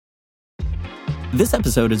This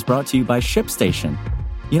episode is brought to you by ShipStation.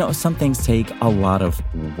 You know, some things take a lot of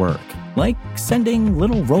work, like sending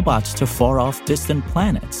little robots to far-off distant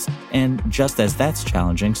planets. And just as that's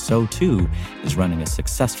challenging, so too is running a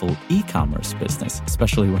successful e-commerce business,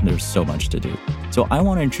 especially when there's so much to do. So I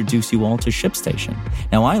want to introduce you all to ShipStation.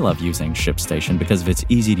 Now, I love using ShipStation because of its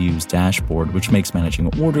easy-to-use dashboard, which makes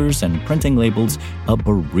managing orders and printing labels a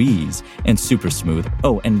breeze and super smooth.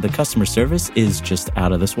 Oh, and the customer service is just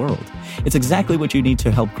out of this world. It's exactly what you need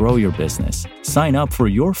to help grow your business. Sign up for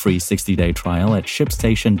your free 60-day trial at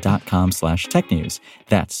shipstation.com/technews.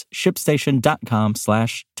 That's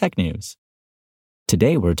shipstation.com/technews.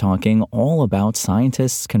 Today we're talking all about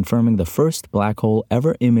scientists confirming the first black hole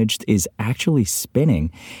ever imaged is actually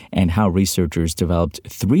spinning, and how researchers developed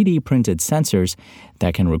 3D printed sensors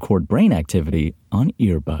that can record brain activity on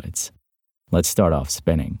earbuds. Let's start off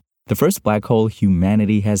spinning. The first black hole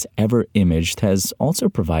humanity has ever imaged has also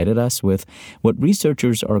provided us with what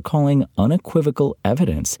researchers are calling unequivocal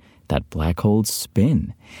evidence that black holes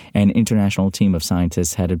spin. An international team of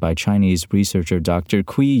scientists headed by Chinese researcher Dr.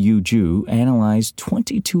 Qiyu Zhu analyzed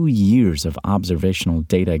 22 years of observational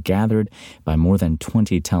data gathered by more than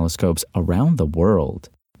 20 telescopes around the world.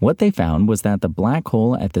 What they found was that the black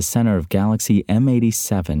hole at the center of galaxy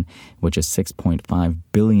M87, which is 6.5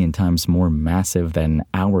 billion times more massive than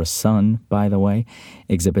our sun, by the way,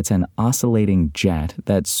 exhibits an oscillating jet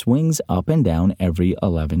that swings up and down every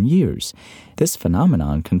 11 years. This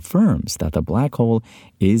phenomenon confirms that the black hole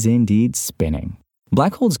is indeed spinning.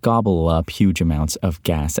 Black holes gobble up huge amounts of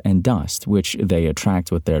gas and dust, which they attract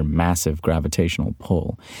with their massive gravitational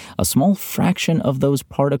pull. A small fraction of those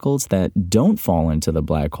particles that don't fall into the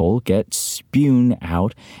black hole get spewed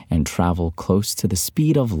out and travel close to the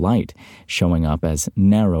speed of light, showing up as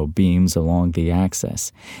narrow beams along the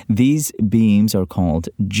axis. These beams are called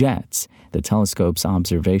jets. The telescope's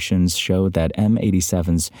observations showed that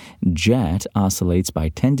M87's jet oscillates by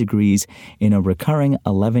 10 degrees in a recurring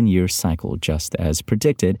 11-year cycle, just as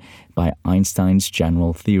predicted by Einstein's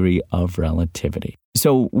general theory of relativity.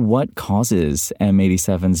 So what causes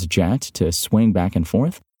M87's jet to swing back and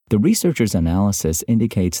forth? The researchers' analysis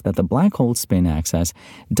indicates that the black hole spin axis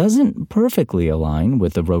doesn't perfectly align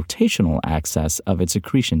with the rotational axis of its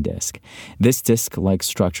accretion disk. This disk-like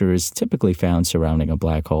structure is typically found surrounding a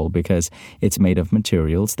black hole because it's made of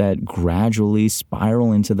materials that gradually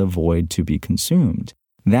spiral into the void to be consumed.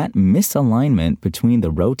 That misalignment between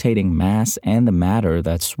the rotating mass and the matter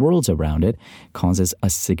that swirls around it causes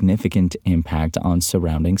a significant impact on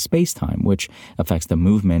surrounding spacetime, which affects the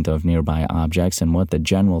movement of nearby objects in what the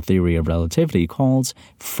general theory of relativity calls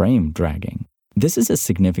frame dragging. This is a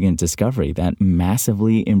significant discovery that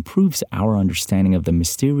massively improves our understanding of the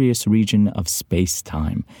mysterious region of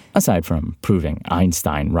space-time. Aside from proving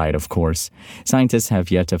Einstein right, of course, scientists have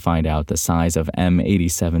yet to find out the size of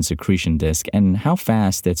M87's accretion disk and how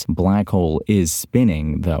fast its black hole is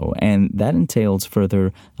spinning, though, and that entails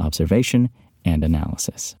further observation and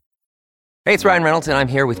analysis. Hey, it's Ryan Reynolds, and I'm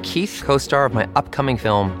here with Keith, co-star of my upcoming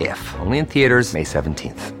film, If, only in theaters May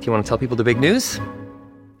 17th. Do you want to tell people the big news?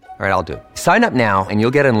 All right, I'll do it. Sign up now and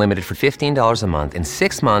you'll get unlimited for $15 a month and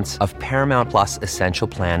 6 months of Paramount Plus Essential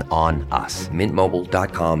Plan on us.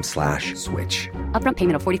 MintMobile.com/switch. Upfront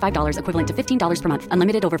payment of $45 equivalent to $15 per month.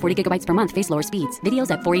 Unlimited over 40 gigabytes per month. Face lower speeds.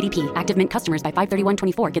 Videos at 480p. Active Mint customers by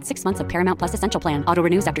 531.24 get 6 months of Paramount Plus Essential Plan. Auto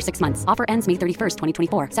renews after 6 months. Offer ends May 31st,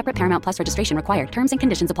 2024. Separate Paramount Plus registration required. Terms and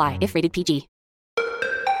conditions apply if rated PG.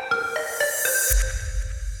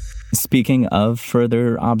 Speaking of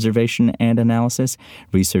further observation and analysis,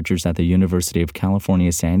 researchers at the University of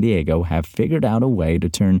California, San Diego have figured out a way to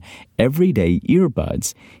turn everyday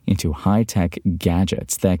earbuds into high-tech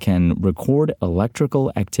gadgets that can record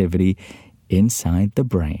electrical activity inside the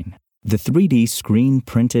brain. The 3D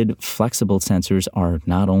screen-printed flexible sensors are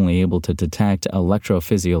not only able to detect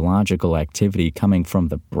electrophysiological activity coming from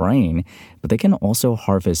the brain, but they can also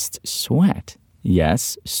harvest sweat.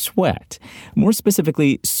 Yes, sweat. More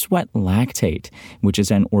specifically, sweat lactate, which is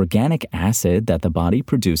an organic acid that the body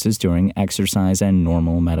produces during exercise and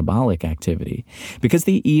normal metabolic activity. Because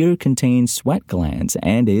the ear contains sweat glands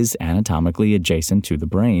and is anatomically adjacent to the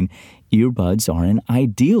brain, earbuds are an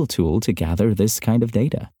ideal tool to gather this kind of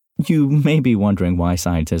data. You may be wondering why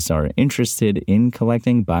scientists are interested in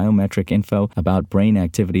collecting biometric info about brain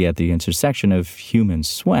activity at the intersection of human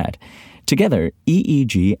sweat. Together,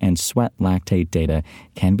 EEG and sweat lactate data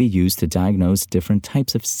can be used to diagnose different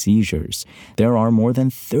types of seizures. There are more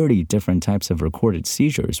than 30 different types of recorded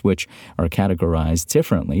seizures, which are categorized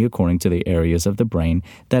differently according to the areas of the brain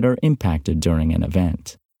that are impacted during an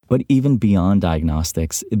event. But even beyond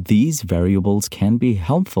diagnostics, these variables can be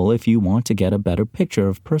helpful if you want to get a better picture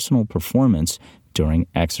of personal performance during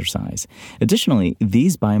exercise. Additionally,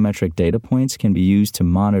 these biometric data points can be used to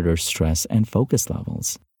monitor stress and focus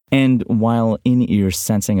levels. And while in-ear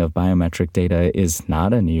sensing of biometric data is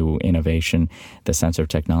not a new innovation, the sensor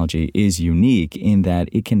technology is unique in that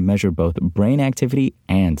it can measure both brain activity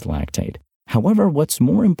and lactate. However, what's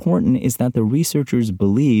more important is that the researchers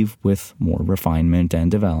believe with more refinement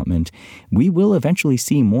and development, we will eventually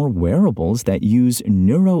see more wearables that use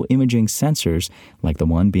neuroimaging sensors like the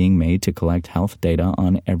one being made to collect health data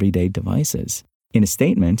on everyday devices. In a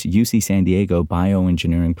statement, UC San Diego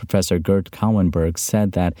bioengineering professor Gert Kalwenberg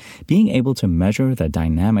said that being able to measure the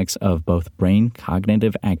dynamics of both brain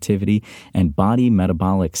cognitive activity and body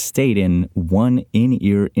metabolic state in one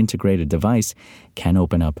in-ear integrated device can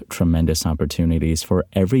open up tremendous opportunities for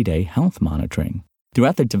everyday health monitoring.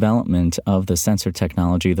 Throughout the development of the sensor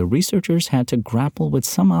technology, the researchers had to grapple with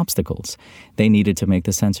some obstacles. They needed to make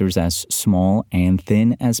the sensors as small and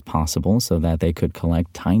thin as possible so that they could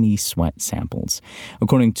collect tiny sweat samples.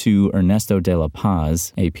 According to Ernesto de la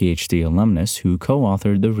Paz, a PhD alumnus who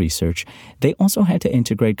co-authored the research, they also had to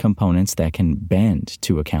integrate components that can bend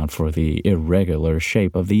to account for the irregular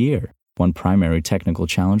shape of the ear. One primary technical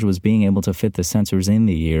challenge was being able to fit the sensors in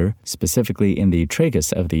the ear, specifically in the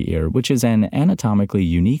tragus of the ear, which is an anatomically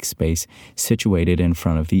unique space situated in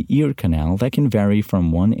front of the ear canal that can vary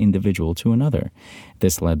from one individual to another.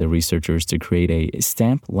 This led the researchers to create a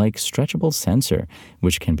stamp-like stretchable sensor,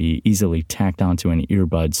 which can be easily tacked onto an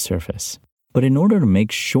earbud surface. But in order to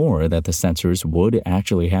make sure that the sensors would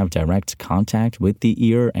actually have direct contact with the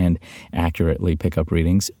ear and accurately pick up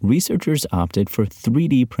readings, researchers opted for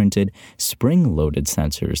 3D printed spring-loaded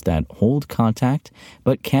sensors that hold contact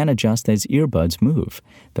but can adjust as earbuds move.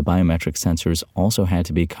 The biometric sensors also had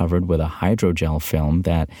to be covered with a hydrogel film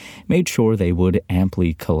that made sure they would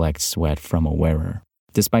amply collect sweat from a wearer.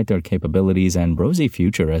 Despite their capabilities and rosy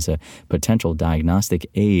future as a potential diagnostic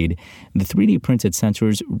aid, the 3D printed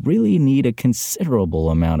sensors really need a considerable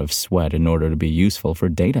amount of sweat in order to be useful for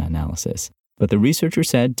data analysis. But the researcher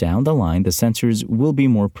said down the line the sensors will be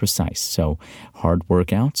more precise, so hard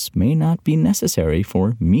workouts may not be necessary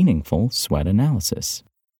for meaningful sweat analysis.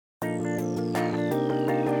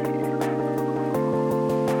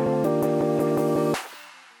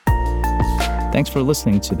 Thanks for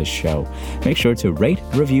listening to the show. Make sure to rate,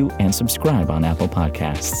 review, and subscribe on Apple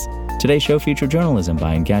Podcasts. Today's show featured journalism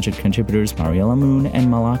by Engadget contributors Mariella Moon and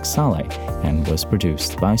Malak Saleh and was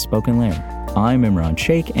produced by Spoken Layer. I'm Imran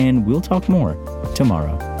Sheikh, and we'll talk more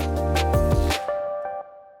tomorrow.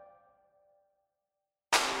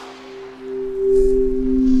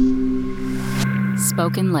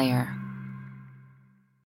 Spoken Layer.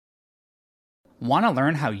 Want to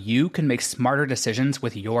learn how you can make smarter decisions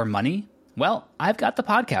with your money? Well, I've got the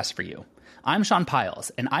podcast for you. I'm Sean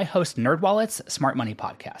Piles, and I host NerdWallet's Smart Money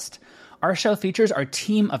Podcast. Our show features our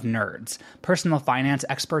team of nerds, personal finance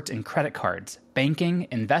experts in credit cards, banking,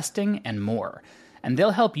 investing, and more. And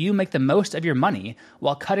they'll help you make the most of your money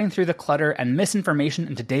while cutting through the clutter and misinformation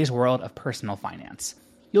in today's world of personal finance.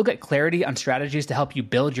 You'll get clarity on strategies to help you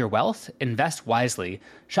build your wealth, invest wisely,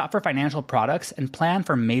 shop for financial products, and plan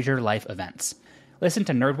for major life events. Listen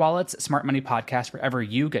to NerdWallet's Smart Money Podcast wherever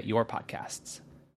you get your podcasts.